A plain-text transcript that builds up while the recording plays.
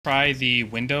Try the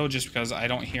window just because I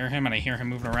don't hear him and I hear him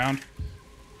moving around.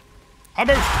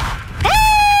 Ah!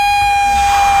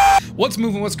 What's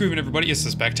moving, what's grooving, everybody? It's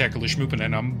the Spectacular Schmoopin,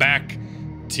 and I'm back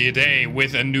today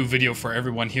with a new video for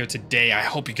everyone here today. I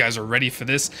hope you guys are ready for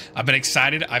this. I've been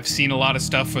excited. I've seen a lot of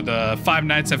stuff for the Five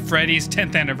Nights at Freddy's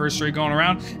 10th anniversary going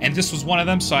around, and this was one of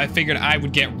them, so I figured I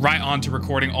would get right on to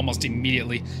recording almost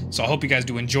immediately. So I hope you guys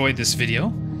do enjoy this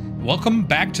video. Welcome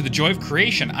back to the Joy of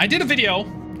Creation. I did a video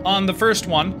on the first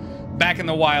one back in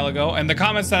the while ago, and the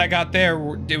comments that I got there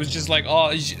were, it was just like, oh,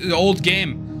 it's an old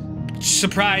game.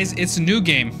 Surprise, it's a new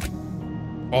game.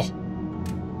 Oh.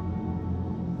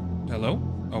 Hello?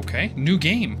 Okay, new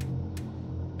game.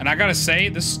 And I gotta say,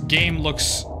 this game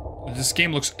looks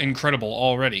incredible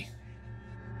already.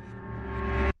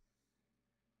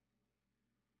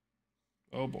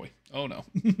 Oh boy. Oh no.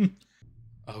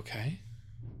 Okay.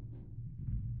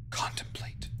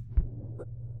 Contemplate.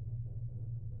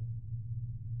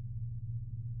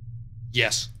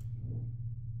 Yes.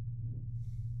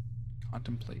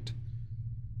 Contemplate.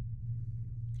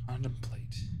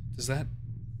 Contemplate. Does that...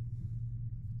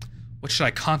 What should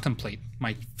I contemplate?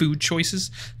 My food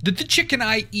choices? Did the chicken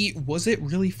I eat, was it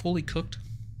really fully cooked?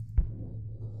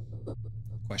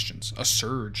 Questions. A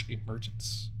surge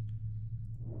emergence.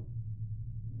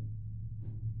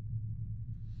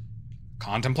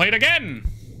 Contemplate again!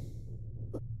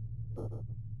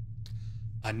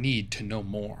 I need to know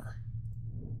more.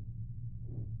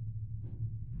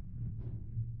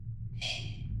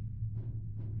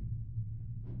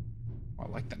 Oh, I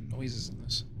like the noises in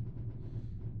this.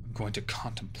 I'm going to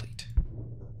contemplate.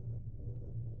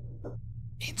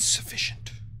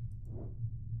 Insufficient.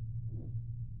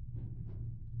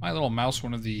 My little mouse,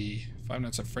 one of the Five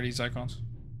Nights at Freddy's icons.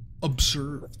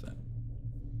 Observe then.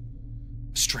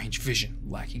 A strange vision,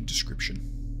 lacking description.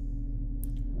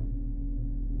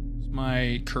 Is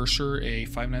my cursor a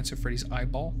Five Nights at Freddy's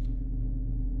eyeball?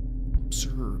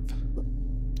 Observe.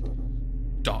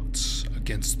 Dots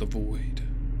against the void.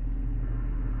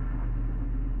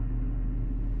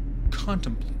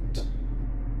 Contemplate.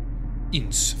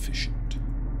 Insufficient.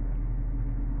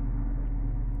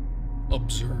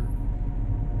 Observe.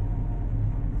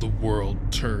 The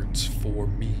world turns for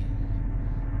me.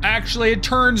 Actually, it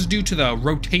turns due to the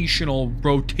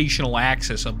rotational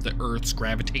axis of the Earth's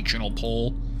gravitational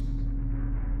pull.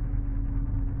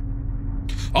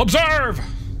 Observe!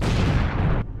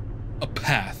 A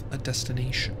path, a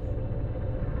destination.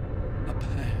 A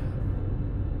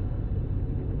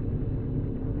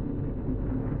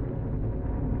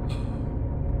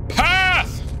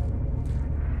path.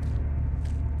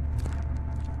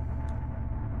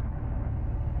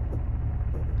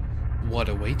 What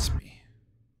awaits me?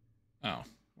 Oh,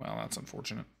 well, that's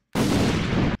unfortunate. What?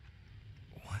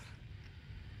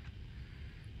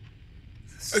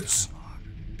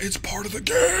 It's part of the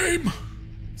game.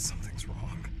 Something's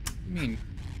wrong. I mean,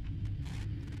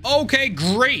 okay,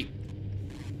 great.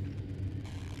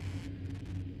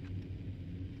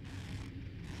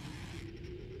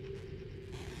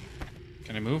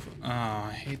 Can I move? Oh,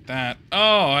 I hate that.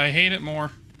 Oh, I hate it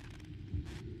more.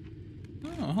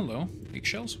 Oh, hello.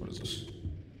 Eggshells? What is this?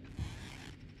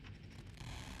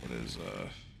 What is,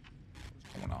 what's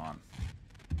going on?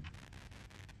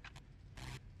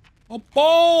 A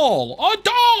ball! A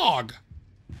dog!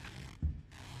 I'm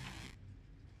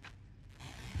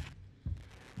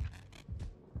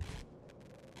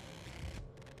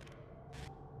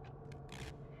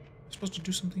supposed to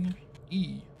do something here?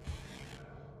 E.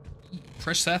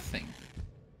 Press that thing.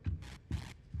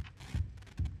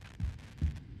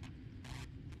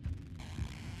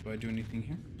 Do I do anything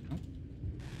here? No.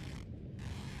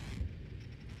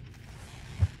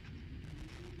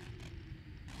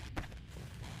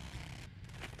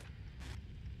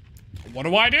 What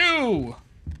do I do?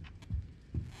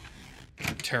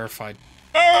 I'm terrified.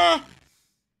 Ah!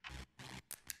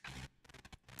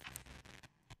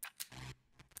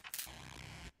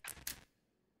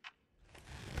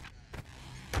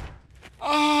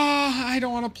 I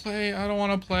don't want to play. I don't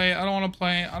want to play. I don't want to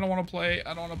play. I don't want to play.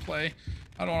 I don't want to play.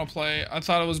 I don't want to play. I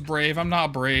thought it was brave. I'm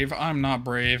not brave. I'm not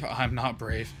brave. I'm not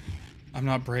brave. I'm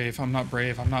not brave. I'm not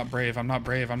brave. I'm not brave. I'm not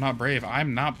brave. I'm not brave.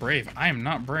 I'm not brave. I am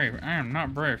not brave. I am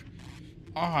not brave.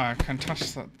 Oh, I can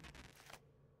touch that.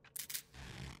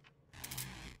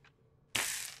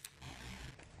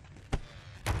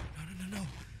 No.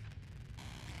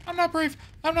 I'm not brave.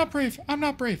 I'm not brave. I'm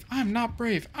not brave. I'm not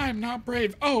brave. I'm not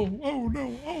brave. Oh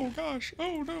no. Oh gosh.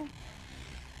 Oh no.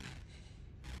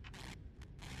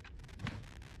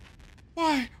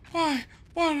 Why?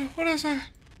 What is that?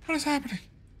 What is happening?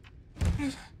 What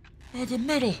is that? The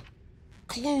middle.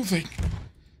 Clothing.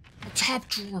 The top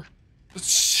drawer. The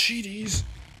cheaties.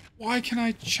 Why can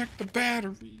I check the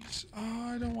batteries?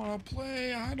 I don't want to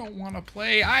play. I don't want to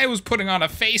play. I was putting on a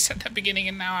face at the beginning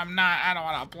and now I'm not. I don't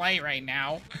want to play right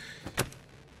now.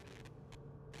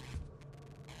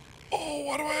 Oh,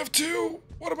 why do I have two?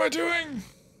 What am I doing?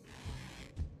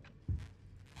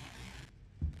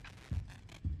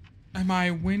 Am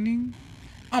I winning?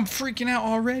 I'm freaking out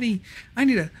already.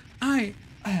 I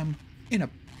am in a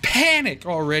panic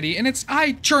already, and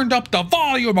I turned up the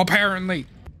volume apparently.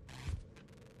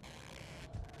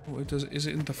 Oh, is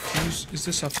it in the fuse? Is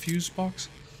this a fuse box?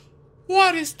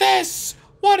 What is this?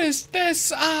 What is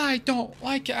this? I don't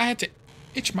like it. I had to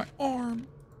itch my arm.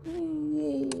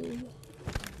 Whoa.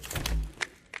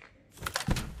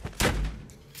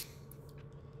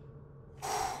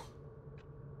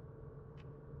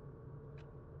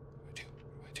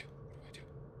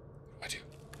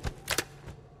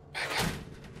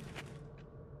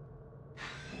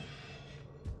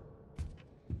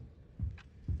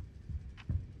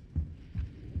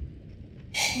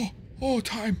 Oh,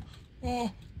 time.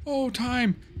 Oh,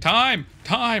 time. Time.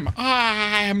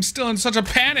 I am still in such a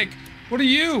panic. What are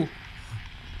you?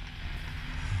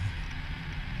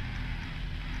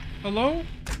 Hello?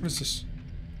 What is this?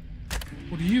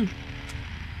 What are you?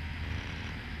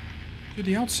 You're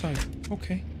the outside.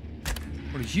 Okay.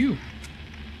 What are you?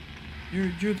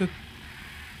 You're the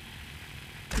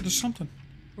something.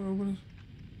 What is...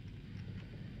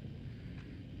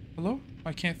 Hello?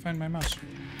 I can't find my mouse.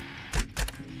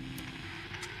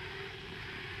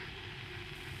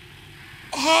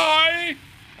 Hi!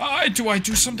 Do I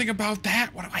do something about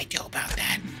that? What do I do about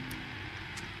that?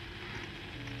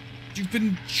 You've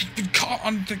been caught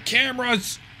on the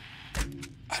cameras!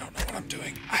 I don't know what I'm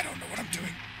doing. I don't know what I'm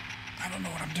doing.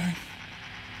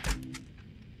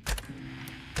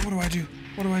 What do I do?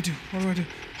 What do I do?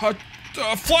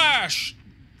 Flash!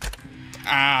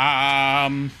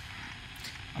 I'm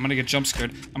gonna get jump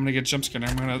scared. I'm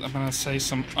gonna say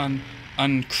some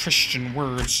unchristian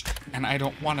words, and I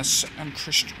don't want to say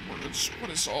unchristian words. What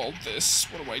is all this?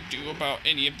 What do I do about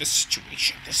any of this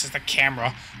situation? This is the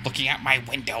camera looking out my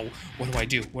window. What do I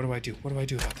do? What do I do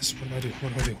about this? What do I do?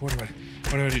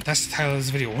 That's the title of this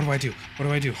video. What do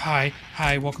I do?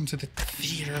 Hi, welcome to the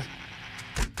theater.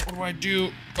 What do I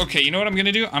do? Okay, you know what I'm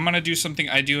gonna do? I'm gonna do something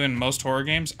I do in most horror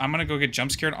games. I'm gonna go get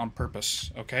jump scared on purpose,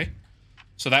 okay?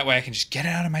 So that way I can just get it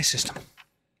out of my system.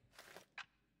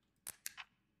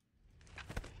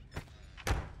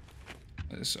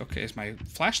 Okay, is my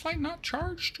flashlight not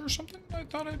charged or something? I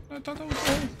thought that was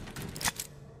full.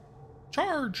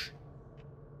 Charge!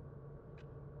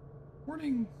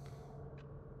 Warning.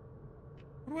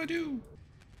 What do I do?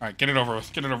 Alright, get it over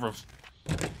with.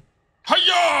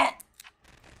 Hiya!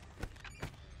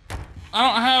 I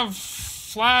don't have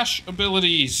flash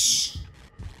abilities.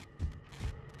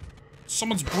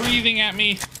 Someone's breathing at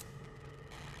me.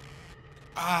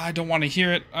 I don't want to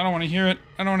hear it. I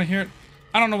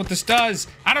don't know what this does.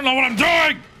 I don't know what I'm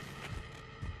doing!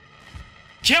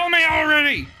 Kill me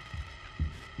already!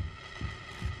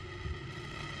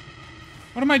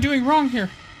 What am I doing wrong here?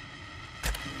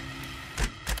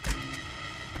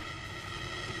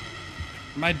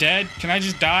 Am I dead? Can I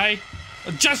just die?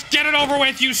 Just get it over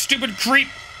with, you stupid creep!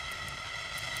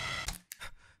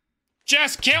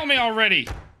 Just kill me already!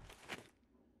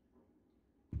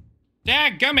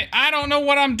 Dadgummit, I don't know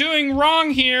what I'm doing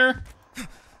wrong here!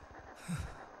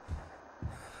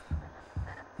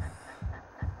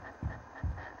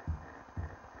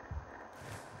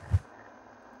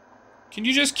 Can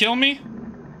you just kill me?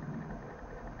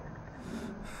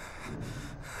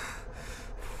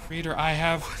 Reader, I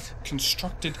have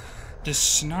constructed this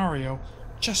scenario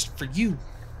just for you.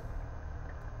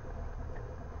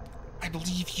 I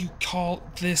believe you call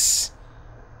this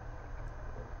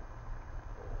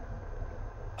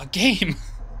a game.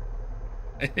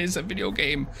 It is a video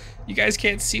game. You guys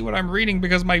can't see what I'm reading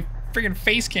because my friggin'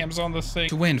 face cam's on the thing.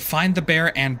 To win, find the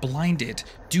bear and blind it.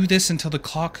 Do this until the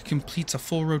clock completes a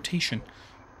full rotation.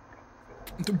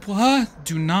 What?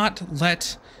 Do not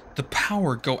let the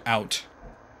power go out.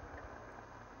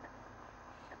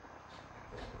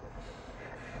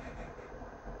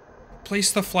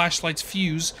 Place the flashlight's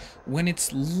fuse when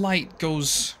its light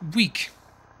goes weak.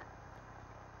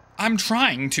 I'm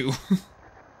trying to.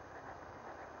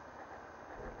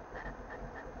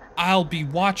 I'll be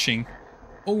watching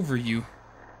over you.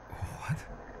 What?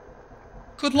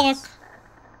 Good luck.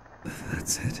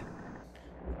 That's it.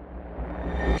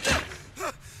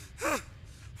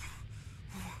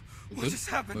 What just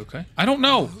happened? Okay. I don't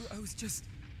know. I was just...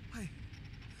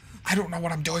 I don't know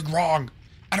what I'm doing wrong.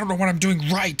 I don't know what I'm doing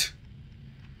right.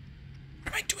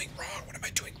 What am I doing wrong? What am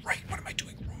I doing right? What am I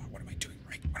doing wrong? What am I doing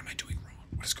right? What am I doing wrong?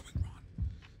 What is going on?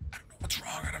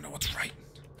 what's right.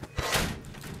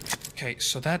 Okay,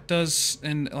 so that does,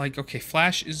 and like, okay,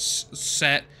 flash is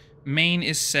set, main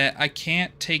is set. I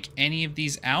can't take any of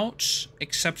these out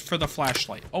except for the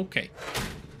flashlight. Okay.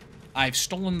 I've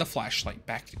stolen the flashlight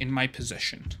back in my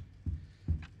possession.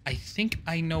 I think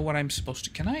I know what I'm supposed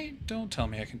to, can I? Don't tell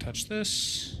me I can touch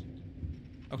this.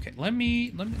 Okay,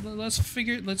 let's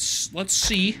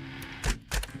see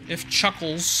if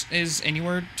Chuckles is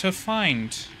anywhere to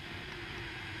find.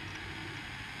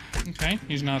 Okay,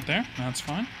 he's not there. That's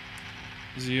fine.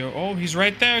 Is he? Oh, he's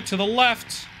right there to the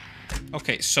left.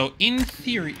 Okay, so in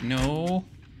theory, no.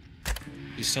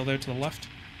 He's still there to the left.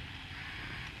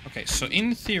 Okay, so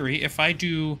in theory, if I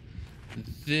do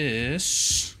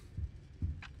this.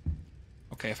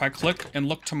 Okay, if I click and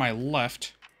look to my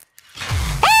left.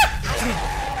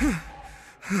 Ah!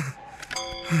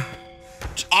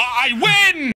 I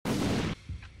win!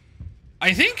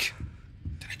 I think.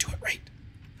 Did I do it right?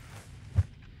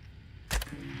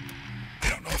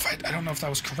 I don't know if that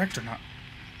was correct or not.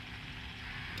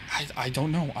 I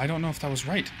don't know. I don't know if that was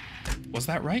right. Was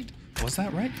that right? Was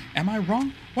that right? Am I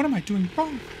wrong? What am I doing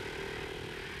wrong?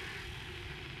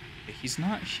 He's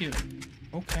not here.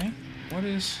 Okay. What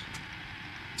is...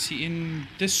 Is he in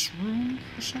this room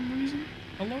for some reason?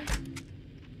 Hello?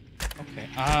 Okay.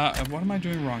 What am I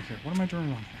doing wrong here? What am I doing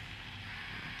wrong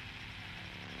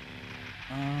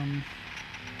here?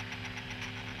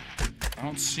 I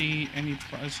don't see any...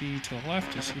 Is he to the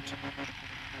left? Is he to...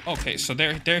 Okay, so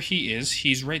there he is.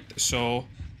 He's right there. So...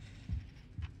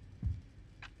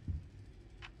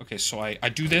 Okay, so I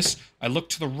do this. I look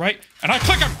to the right, and I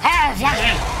click him! Ah!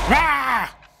 Flashing!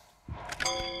 Ah!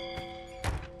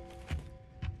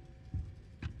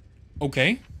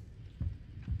 Okay.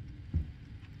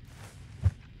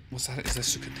 What's that? Is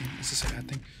this a good thing? Is this a bad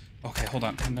thing? Okay, hold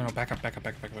on. No, back up.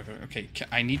 Okay,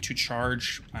 I need to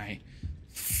charge my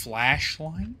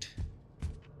flashlight.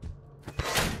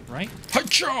 Right?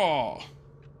 Hacha!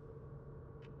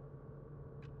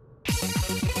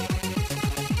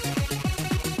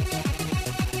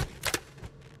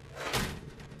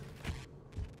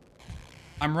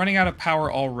 I'm running out of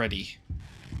power already.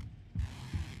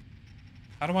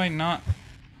 How do I not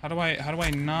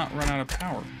run out of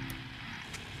power?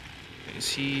 Is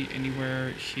he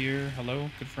anywhere here? Hello,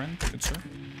 good friend, good sir.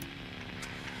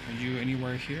 Are you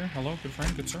anywhere here? Hello, good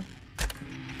friend, good sir.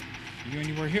 Are you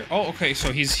anywhere here? Oh, okay,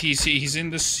 so he's in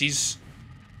this, he's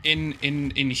in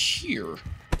here.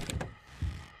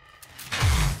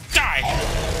 Die!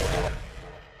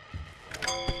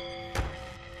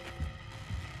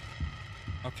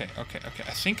 Okay.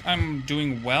 I think I'm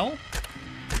doing well.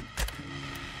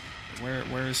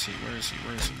 Where is he?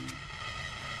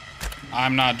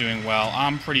 I'm not doing well.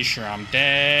 I'm pretty sure I'm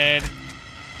dead.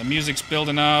 The music's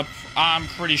building up. I'm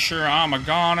pretty sure I'm a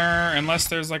goner. Unless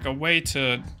there's like a way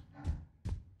to...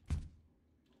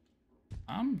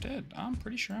 I'm dead. I'm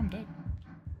pretty sure I'm dead.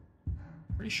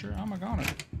 Pretty sure I'm a goner.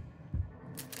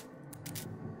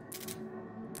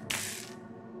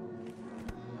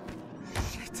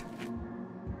 Shit.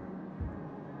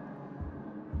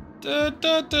 Da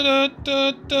da da da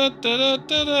da da da da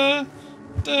da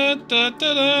da da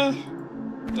da da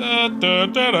da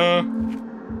da da da da da da.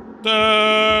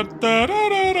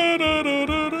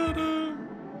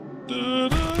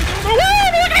 Oh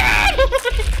my God!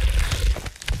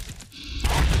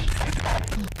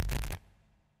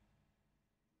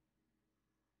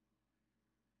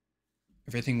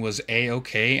 Everything was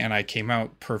A-okay, and I came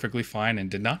out perfectly fine and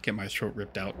did not get my throat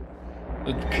ripped out.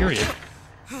 Period.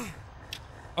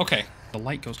 Okay, the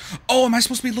light goes. Oh, am I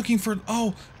supposed to be looking for...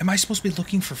 Oh, am I supposed to be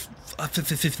looking for...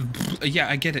 Yeah,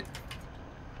 I get it.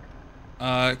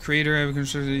 Creator,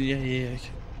 yeah.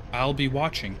 I'll be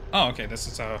watching. Oh, okay, this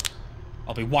is, I'll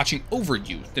be watching over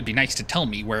you. It'd be nice to tell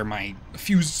me where my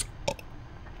fuses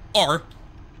are.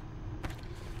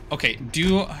 Okay,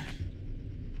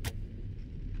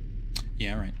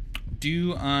 Yeah, right.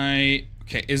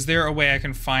 Okay, is there a way I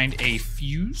can find a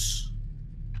fuse?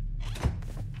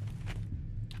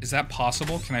 Is that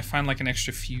possible? Can I find like an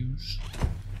extra fuse?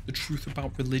 The truth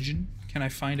about religion? Can I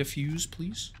find a fuse,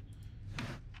 please?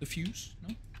 The fuse?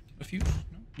 No? A fuse?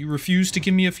 No? You refuse to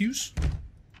give me a fuse?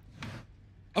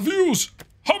 A fuse!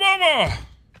 However!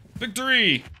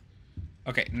 Victory!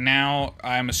 Okay, now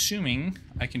I'm assuming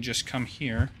I can just come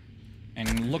here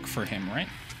and look for him, right?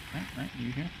 Right?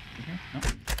 You here? You here? No?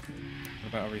 What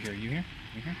about over here? You here?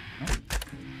 You here? No? What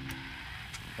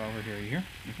about over here? You here?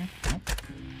 You here? No?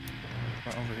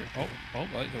 What about over here? Oh.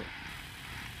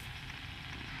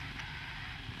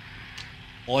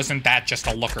 Well, isn't that just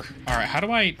a looker? Alright, how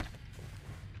do I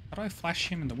flash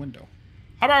him in the window?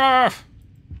 Because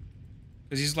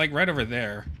he's like right over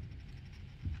there.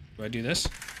 Do I do this?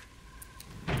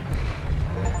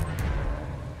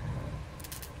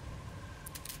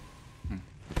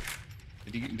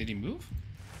 Did he move?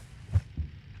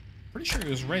 Pretty sure he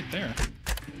was right there.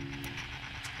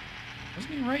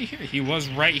 Wasn't he right here? He was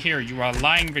right here. You are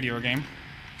lying, video game.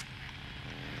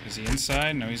 Is he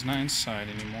inside? No, he's not inside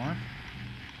anymore.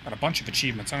 Got a bunch of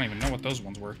achievements. I don't even know what those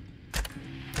ones were.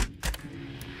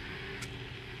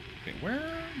 Okay,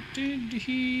 where did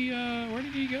he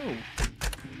go?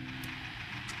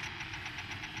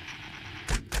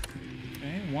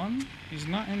 Okay, one. He's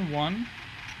not in one.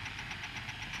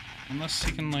 Unless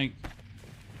he can, like...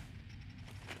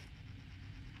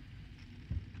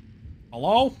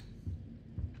 Hello?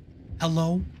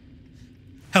 Hello?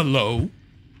 Hello?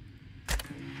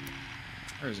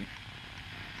 Where is he?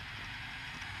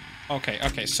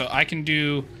 Okay, so I can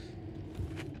do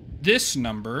this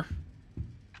number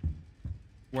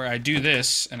where I do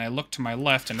this and I look to my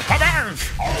left and that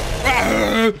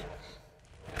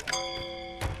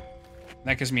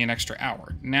gives me an extra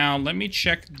hour. Now let me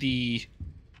check the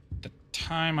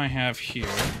time I have here.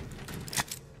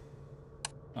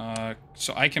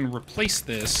 So I can replace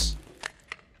this.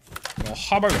 Well,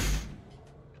 hover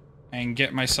and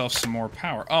get myself some more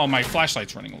power. Oh, my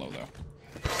flashlight's running low though.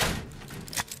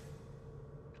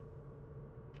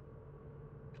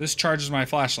 This charges my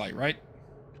flashlight, right?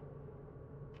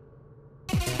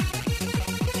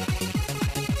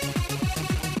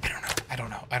 I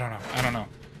don't know.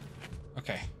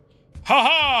 Okay.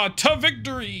 Haha! To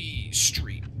victory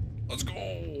street. Let's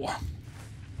go.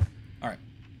 Alright.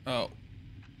 Oh.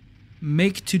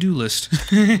 Make to-do list.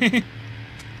 You're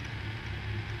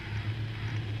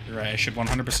right, I should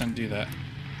 100% do that.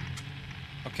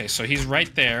 Okay, so he's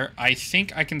right there. I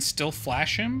think I can still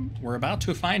flash him. We're about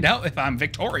to find out if I'm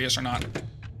victorious or not.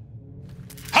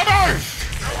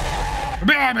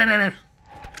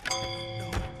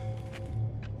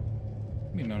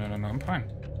 No, I'm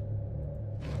fine.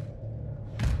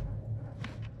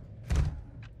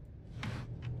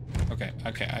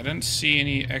 Okay, I didn't see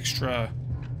any extra...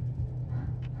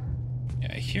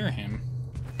 Yeah, I hear him.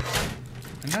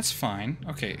 And that's fine.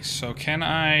 Okay, so can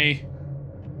I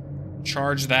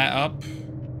charge that up?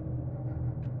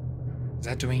 Is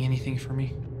that doing anything for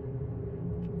me?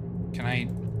 Can I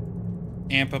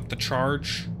amp up the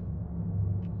charge?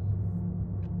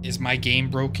 Is my game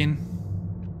broken?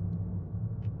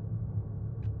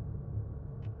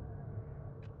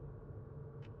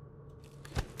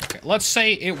 Okay, let's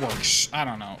say it works. I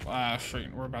don't know.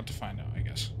 We're about to find out, I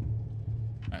guess.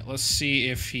 Alright, let's see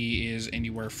if he is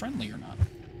anywhere friendly or not.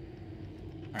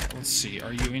 Alright, let's see.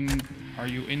 Are you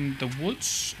in the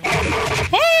woods?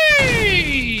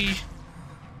 Hey!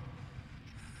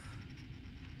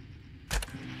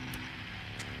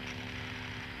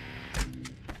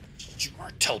 You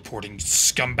are teleporting,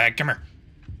 scumbag. Come here.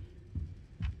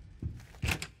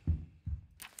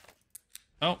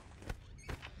 Oh.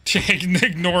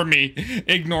 Ignore me.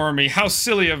 Ignore me. How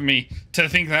silly of me to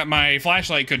think that my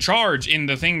flashlight could charge in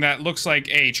the thing that looks like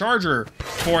a charger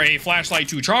for a flashlight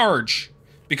to charge.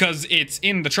 Because it's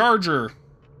in the charger.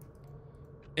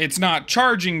 It's not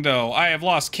charging, though. I have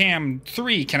lost cam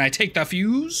 3. Can I take the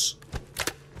fuse?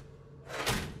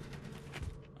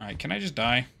 Alright, can I just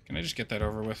die? Can I just get that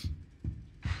over with?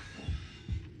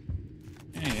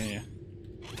 Yeah.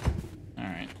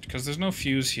 Alright, because there's no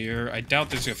fuse here. I doubt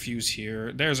there's a fuse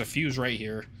here. There's a fuse right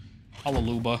here.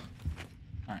 Hallelujah.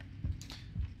 Alright.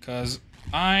 Because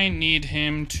I need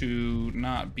him to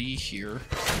not be here.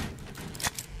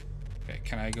 Okay,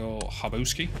 can I go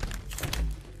Habowski?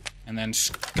 And then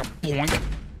skaboink.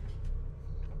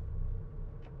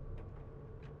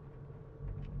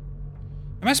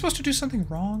 Am I supposed to do something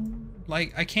wrong?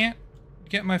 Like, I can't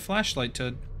get my flashlight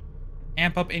to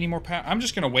amp up any more power. I'm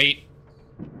just gonna wait.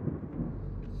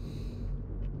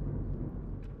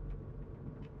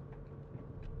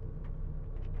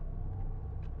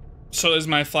 So is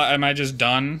my am I just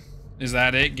done? Is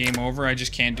that it? Game over? I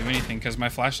just can't do anything because my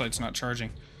flashlight's not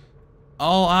charging.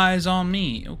 All eyes on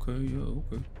me. Okay, yeah,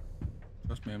 okay.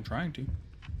 Trust me, I'm trying to.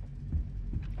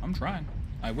 I'm trying.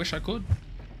 I wish I could.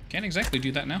 Can't exactly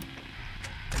do that now.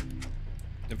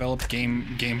 Develop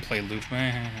gameplay loop.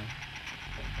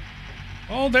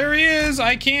 Oh, there he is!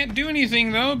 I can't do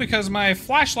anything, though, because my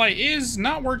flashlight is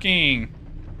not working.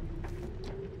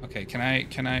 Okay, can I,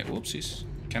 whoopsies.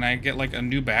 Can I get, like, a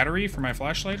new battery for my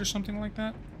flashlight or something like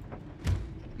that?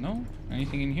 No?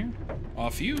 Anything in here?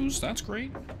 A fuse, that's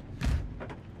great.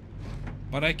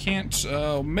 But I can't,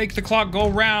 make the clock go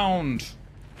round.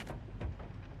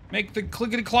 Make the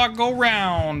clickety clock go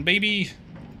round, baby.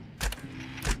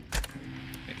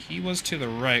 Okay, he was to the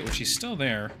right, which he's still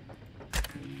there.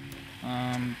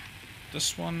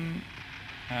 This one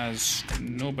has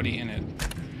nobody in it.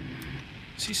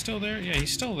 Is he still there? Yeah,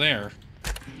 he's still there.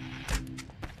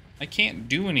 I can't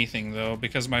do anything, though,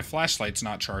 because my flashlight's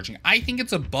not charging. I think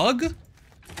it's a bug.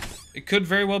 It could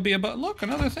very well be a bug. Look,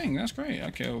 another thing. That's great.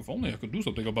 Okay, if only I could do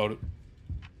something about it.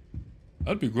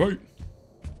 That'd be great.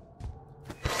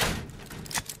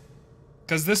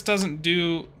 Because this doesn't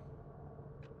do...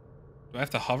 Do I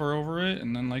have to hover over it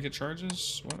and then, like, it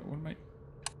charges? What am I...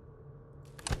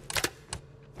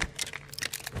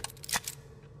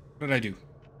 What did I do?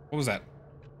 What was that?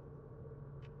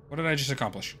 What did I just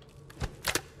accomplish?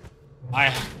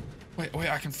 Wait,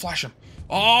 I can flash him.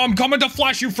 Oh, I'm coming to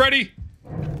flash you, Freddy!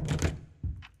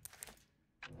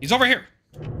 He's over here.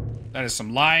 That is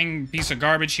some lying piece of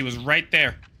garbage. He was right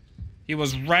there. He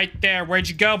was right there. Where'd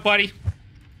you go, buddy?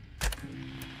 Did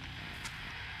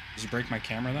he break my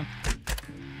camera then?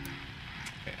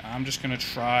 Okay, I'm just gonna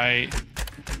try...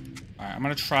 Alright, I'm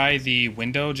gonna try the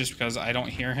window just because I don't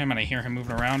hear him and I hear him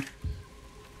moving around.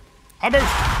 I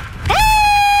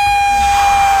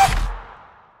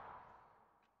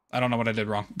don't know what I did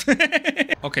wrong.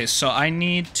 Okay, so I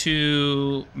need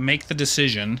to make the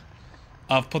decision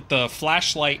of put the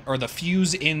flashlight or the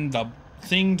fuse in the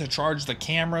thing to charge the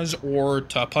cameras or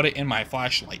to put it in my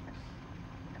flashlight.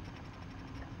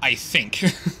 I think.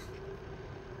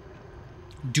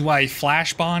 Do I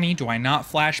flash Bonnie? Do I not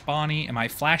flash Bonnie? Am I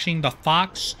flashing the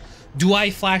fox? Do I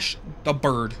flash the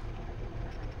bird?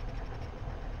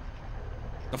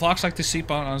 The fox likes to sleep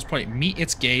on its plate. Meet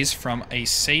its gaze from a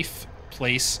safe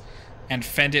place and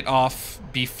fend it off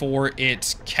before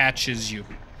it catches you.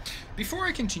 Before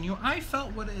I continue, I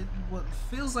felt what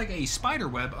feels like a spider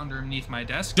web underneath my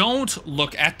desk. Don't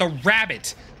look at the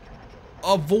rabbit.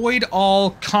 Avoid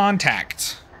all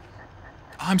contact.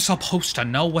 I'm supposed to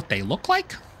know what they look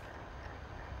like?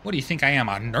 What do you think I am,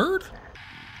 a nerd?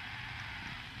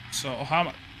 So how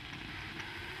much?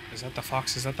 Is that the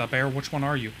fox? Is that the bear? Which one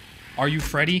are you? Are you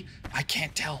Freddy? I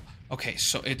can't tell. Okay,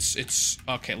 so it's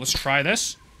okay, let's try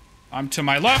this. I'm to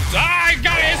my left. Ah, I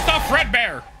got it! It's the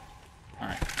Fredbear!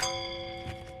 Alright.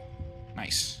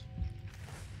 Nice.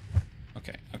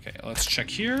 Okay, let's check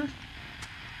here.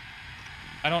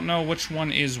 I don't know which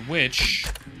one is which.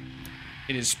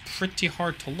 It is pretty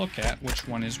hard to look at which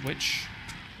one is which.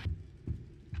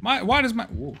 Why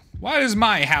does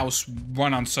my house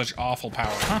run on such awful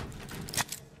power, huh?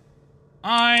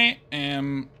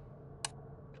 I'm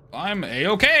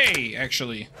A-okay,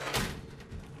 actually.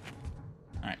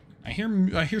 Alright, I hear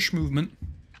Schmoopin.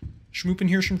 Schmoopin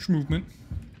hears some Schmoopin.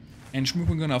 And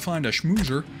Schmoopin gonna find a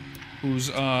schmoozer who's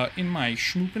in my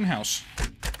Schmoopin house.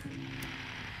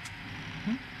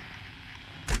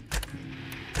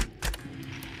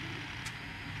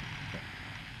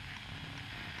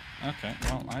 Okay,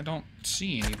 well, I don't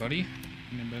see anybody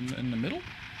in the middle.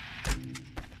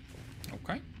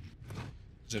 Okay.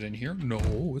 Is it in here?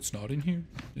 No, it's not in here.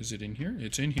 Is it in here?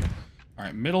 It's in here. All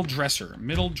right, middle dresser,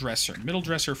 middle dresser, middle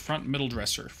dresser, front middle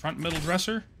dresser, front middle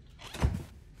dresser,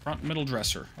 front middle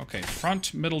dresser. Okay,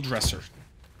 front middle dresser.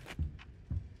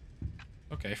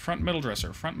 Okay, front middle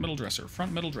dresser, front middle dresser,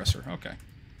 front middle dresser. Okay.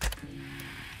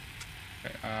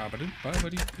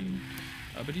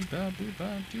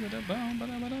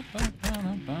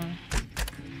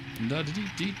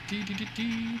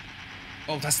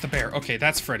 Oh, that's the bear. Okay,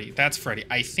 that's Freddy. That's Freddy.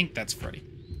 I think that's Freddy.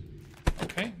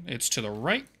 Okay, it's to the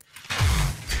right.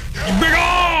 Be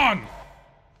gone!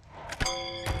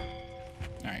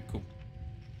 Alright, cool.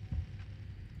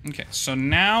 Okay, so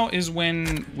now is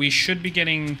when we should be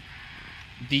getting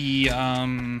the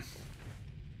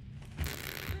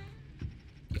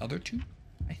other two,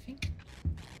 I think.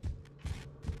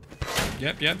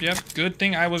 Yep. Good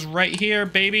thing I was right here,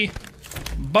 baby.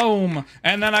 Boom.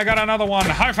 And then I got another one.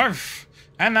 High five.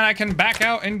 And then I can back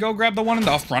out and go grab the one in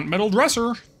the front middle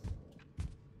dresser.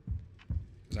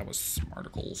 That was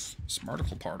smarticles.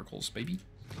 Smarticle particles, baby.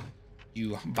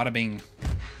 You bada bing.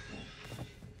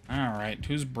 Alright,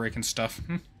 who's breaking stuff?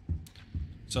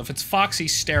 So if it's Foxy,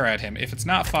 stare at him. If it's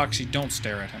not Foxy, don't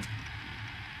stare at him.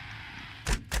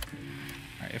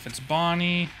 Alright, if it's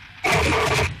Bonnie...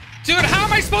 Dude, how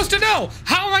am I supposed to know?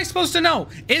 How am I supposed to know?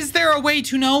 Is there a way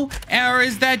to know? Or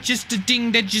is that just a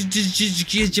ding that just...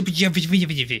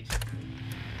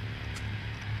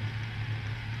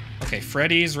 Okay,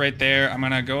 Freddy's right there. I'm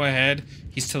gonna go ahead.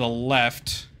 He's to the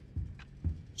left.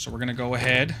 So we're gonna go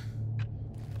ahead.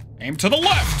 Aim to the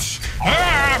left!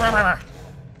 Alright,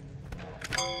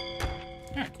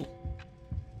 cool.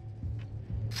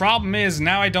 Problem is,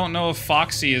 now I don't know if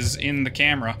Foxy is in the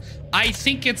camera. I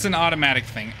think it's an automatic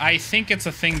thing. I think it's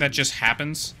a thing that just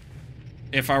happens.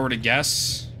 If I were to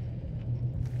guess.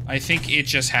 I think it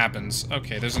just happens.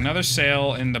 Okay, there's another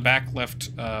sail in the back left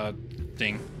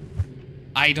thing.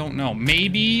 I don't know.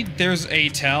 Maybe there's a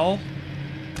tell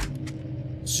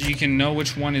so you can know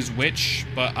which one is which,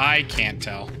 but I can't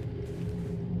tell.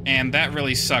 And that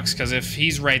really sucks, because if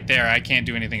he's right there, I can't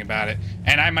do anything about it.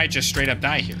 And I might just straight up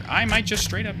die here. I might just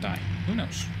straight up die. Who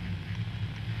knows?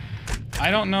 I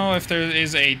don't know if there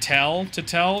is a tell to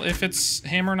tell if it's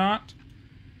him or not.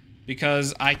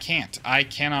 Because I can't. I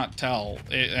cannot tell.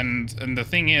 And the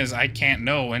thing is, I can't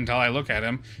know until I look at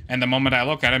him. And the moment I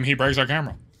look at him, he breaks our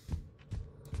camera.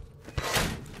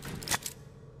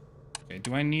 Okay,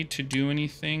 do I need to do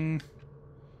anything?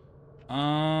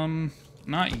 Not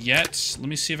yet. Let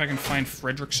me see if I can find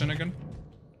Fredrickson again.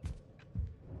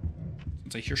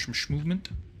 Since I hear some movement.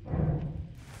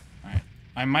 Alright.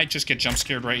 I might just get jump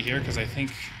scared right here, because I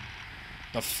think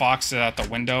the fox is out the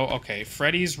window. Okay,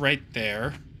 Freddy's right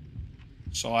there.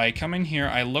 So I come in here,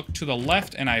 I look to the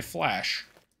left, and I flash.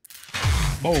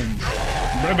 Boom.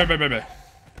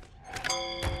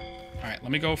 Alright,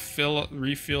 let me go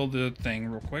refill the thing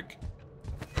real quick.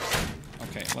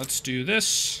 Okay, let's do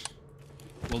this.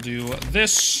 We'll do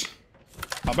this.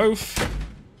 Boof.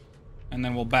 And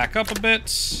then we'll back up a bit.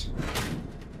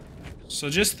 So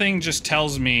this thing just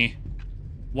tells me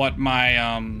what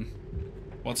my,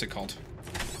 what's it called?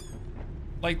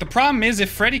 Like, the problem is, if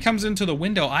Freddy comes into the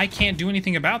window, I can't do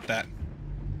anything about that.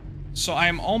 So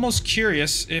I'm almost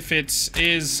curious if it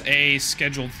is a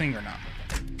scheduled thing or not.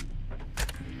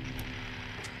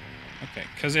 Okay,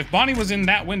 because if Bonnie was in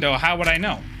that window, how would I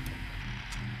know?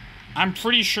 I'm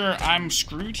pretty sure I'm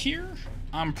screwed here.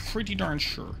 I'm pretty darn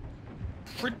sure.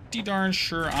 Pretty darn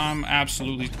sure I'm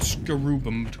absolutely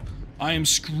scroobumed. I am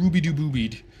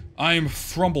scrooby-doo-boobied. I am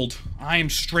frumbled. I am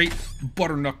straight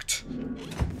butternucked.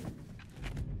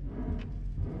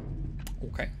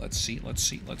 Okay, let's see.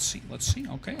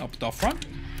 Okay, up the front.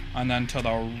 And then to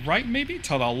the right, maybe?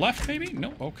 To the left, maybe?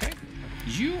 No, okay.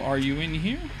 Are you in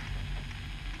here?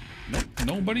 Nope,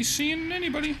 nobody's seeing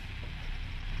anybody.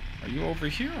 Are you over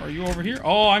here? Are you over here?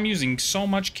 Oh, I'm using so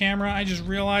much camera, I just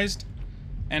realized.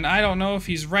 And I don't know if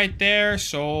he's right there,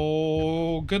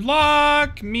 so good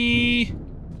luck, me.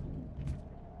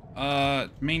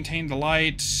 Maintain the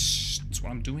lights. That's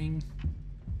what I'm doing.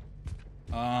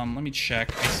 Let me check.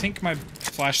 I think my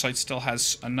flashlight still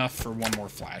has enough for one more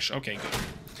flash. Okay,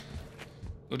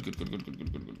 good.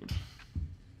 Good.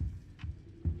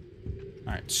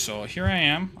 Alright, so here I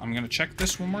am. I'm gonna check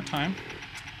this one more time.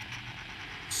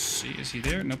 Let's see, is he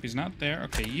there? Nope, he's not there.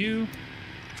 Okay, you.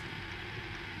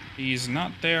 He's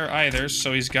not there either,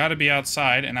 so he's gotta be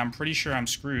outside, and I'm pretty sure I'm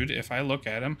screwed if I look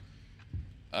at him.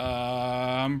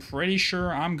 I'm pretty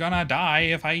sure I'm gonna die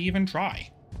if I even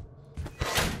try.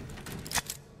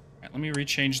 Let me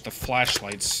rechange the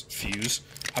flashlight's fuse.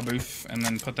 Haboof, and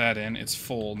then put that in. It's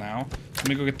full now. Let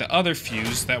me go get the other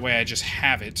fuse. That way I just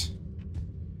have it.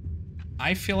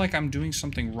 I feel like I'm doing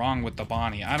something wrong with the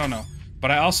Bonnie. I don't know.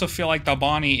 But I also feel like the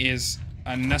Bonnie is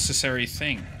a necessary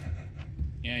thing.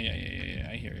 Yeah.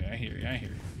 I hear you.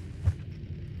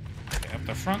 Okay, up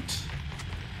the front.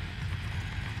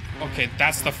 Okay,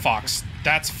 that's the fox.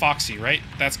 That's Foxy, right?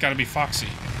 That's gotta be Foxy.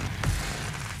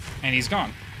 And he's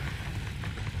gone.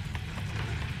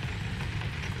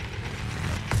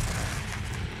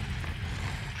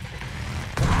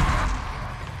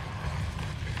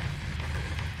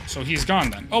 So he's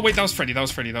gone then. Oh wait, that was Freddy.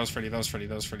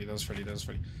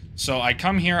 So I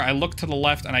come here, I look to the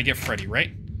left, and I get Freddy,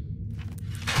 right?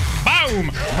 Boom!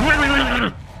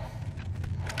 Alright,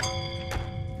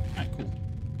 cool.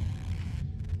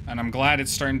 And I'm glad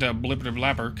it's starting to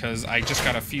blabber, because I just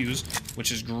got a fuse,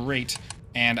 which is great.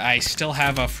 And I still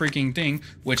have a freaking thing,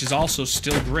 which is also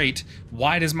still great.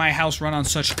 Why does my house run on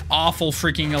such awful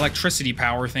freaking electricity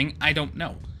power thing? I don't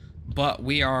know. But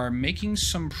we are making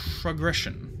some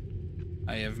progression.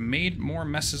 I have made more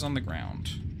messes on the ground.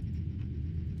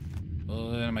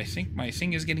 I think my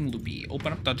thing is getting loopy.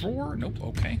 Open up the drawer. Nope.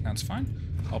 Okay, that's fine.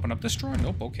 Open up this drawer.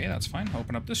 Nope. Okay, that's fine.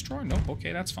 Open up this drawer. Nope.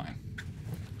 Okay, that's fine.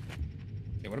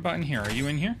 Okay, what about in here? Are you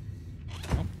in here?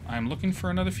 Nope. I'm looking for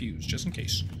another fuse, just in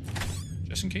case.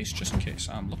 Just in case.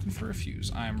 I'm looking for a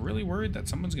fuse. I'm really worried that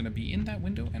someone's going to be in that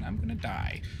window and I'm going to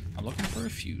die. I'm looking for a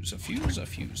fuse. A fuse.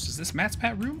 Is this Matt's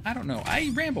Pat room? I don't know.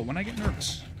 I ramble when I get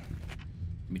nervous.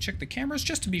 Let me check the cameras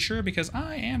just to be sure, because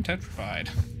I am petrified.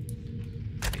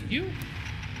 Okay, you.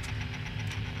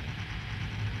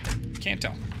 Can't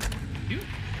tell. You.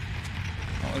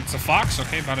 Oh, it's a fox.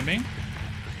 Okay, bada bing.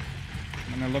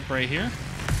 I'm gonna look right here.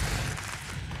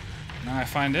 Now I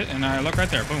find it, and I look right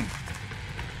there. Boom.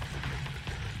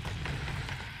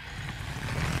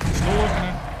 Still looking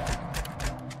at.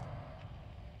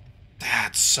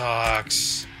 That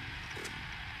sucks.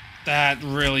 That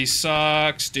really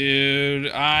sucks, dude.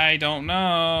 I don't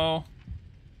know.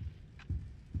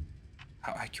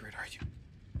 How accurate are you?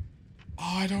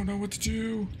 Oh, I don't know what to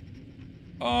do.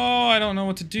 Oh, I don't know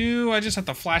what to do. I just have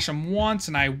to flash them once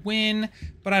and I win,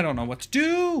 but I don't know what to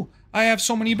do. I have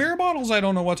so many beer bottles, I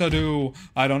don't know what to do.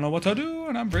 I don't know what to do,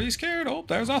 and I'm pretty scared. Oh,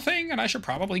 there's a thing, and I should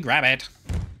probably grab it.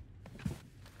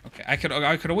 Okay, I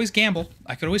could always gamble.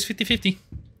 I could always 50-50.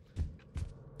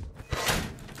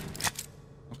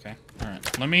 Okay,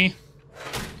 alright.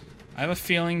 I have a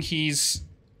feeling he's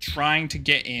trying to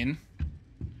get in.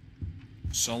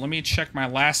 So let me check my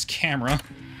last camera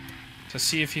to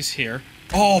see if he's here.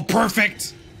 Oh,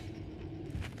 perfect!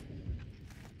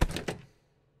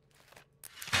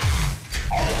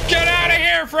 Get out of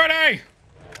here, Freddy!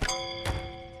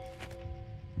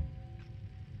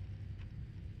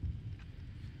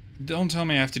 Don't tell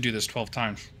me I have to do this 12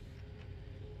 times.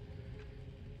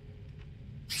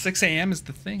 6 a.m. is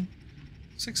the thing.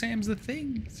 6 a.m. is the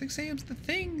thing. 6 a.m. is the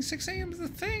thing. 6 a.m. is the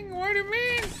thing. What do you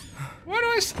mean? What do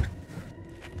I say?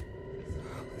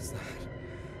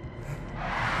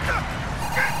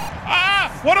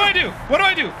 Ah! What do I do? What do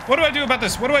I do? What do I do about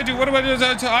this? What do I do? What do I do?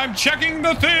 I'm checking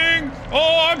the thing.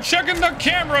 Oh, I'm checking the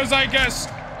cameras, I guess.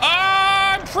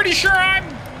 I'm pretty sure I'm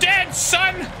dead,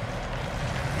 son.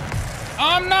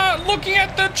 I'm not looking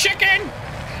at the chicken.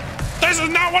 This is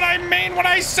not what I mean when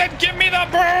I said give me the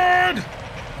bird.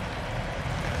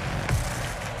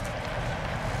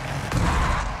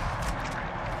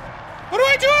 What do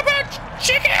I do about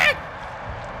chicken?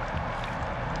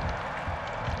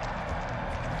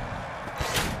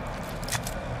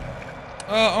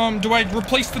 Do I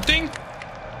replace the thing?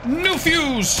 New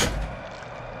fuse!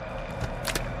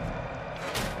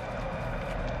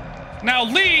 Now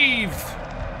leave!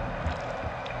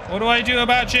 What do I do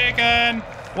about chicken?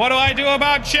 What do I do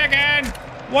about chicken?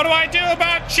 What do I do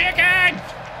about chicken?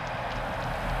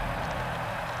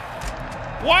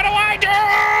 What do I do?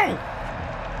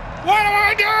 What do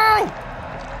I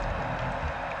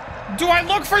do? Do I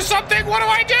look for something? What do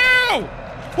I do?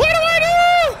 What do I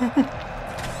do?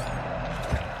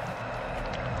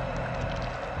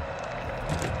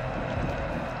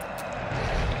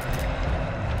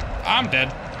 I'm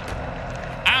dead.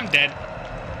 I'm dead.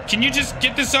 Can you just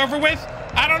get this over with?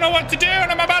 I don't know what to do, and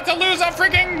I'm about to lose a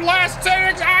freaking last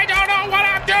sentence. I don't know what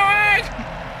I'm doing.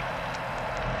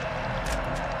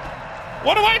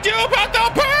 What do I do about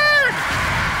the bird?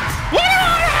 What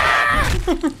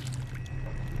do I?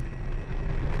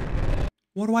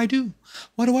 What do I do?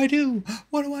 What do I do?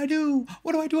 What do I do?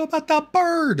 What do I do about the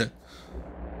bird?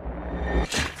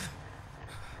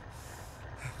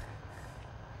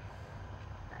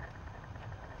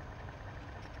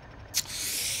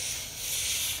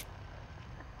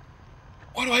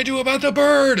 What do I do about the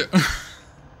bird?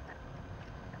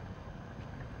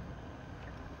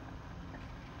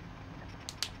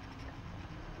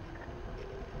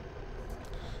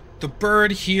 The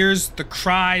bird hears the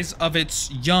cries of its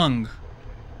young.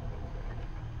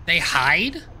 They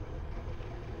hide?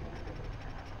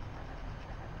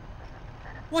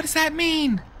 What does that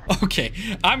mean? Okay,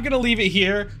 I'm gonna leave it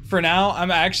here for now.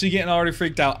 I'm actually getting already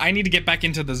freaked out. I need to get back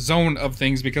into the zone of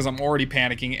things because I'm already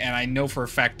panicking, and I know for a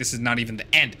fact this is not even the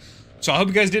end. So I hope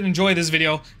you guys did enjoy this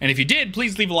video, and if you did,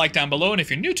 please leave a like down below, and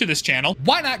if you're new to this channel,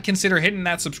 why not consider hitting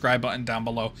that subscribe button down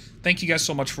below. Thank you guys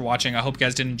so much for watching. I hope you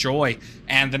guys did enjoy,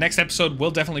 and the next episode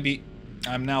will definitely be...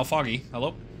 I'm now foggy.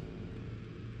 Hello?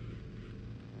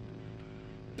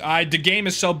 The game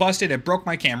is so busted, it broke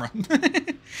my camera.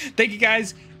 Thank you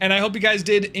guys, and I hope you guys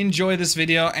did enjoy this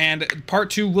video, and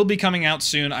part 2 will be coming out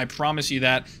soon, I promise you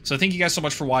that. So thank you guys so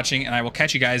much for watching, and I will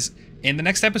catch you guys in the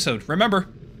next episode. Remember,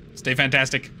 stay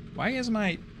fantastic. Why is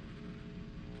my...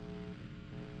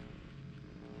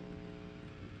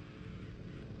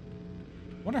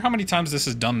 Wonder how many times this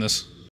has done this.